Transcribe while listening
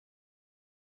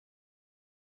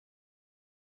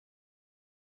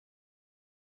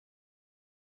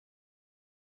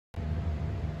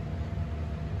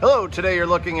Hello, today you're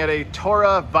looking at a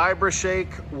Torit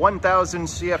VibraShake 1000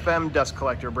 CFM dust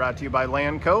collector brought to you by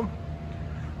Lanco.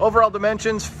 Overall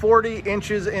dimensions 40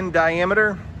 inches in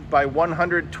diameter by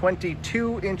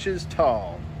 122 inches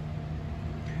tall.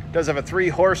 Does have a 3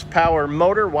 horsepower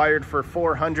motor wired for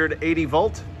 480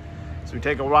 volt. So we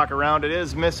take a walk around. It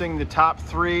is missing the top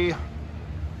 3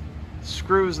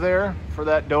 screws there for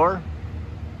that door.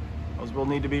 Those will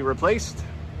need to be replaced.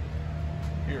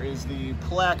 Here is the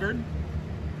placard.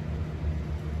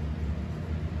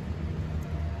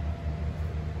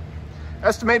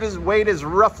 Estimated weight is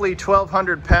roughly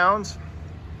 1,200 pounds.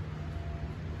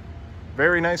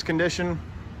 Very nice condition.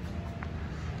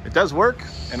 It does work,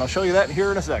 and I'll show you that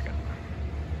here in a second.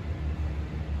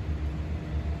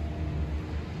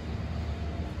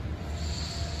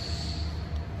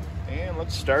 And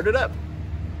let's start it up.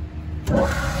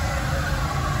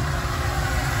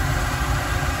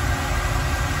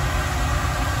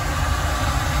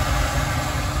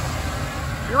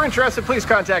 If you're interested, please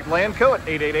contact Lanco at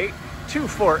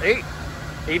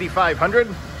 888-248-8500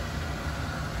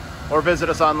 or visit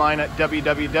us online at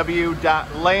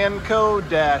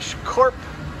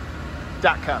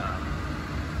www.lanco-corp.com.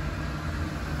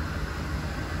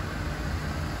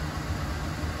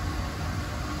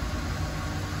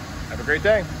 Have a great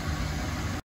day.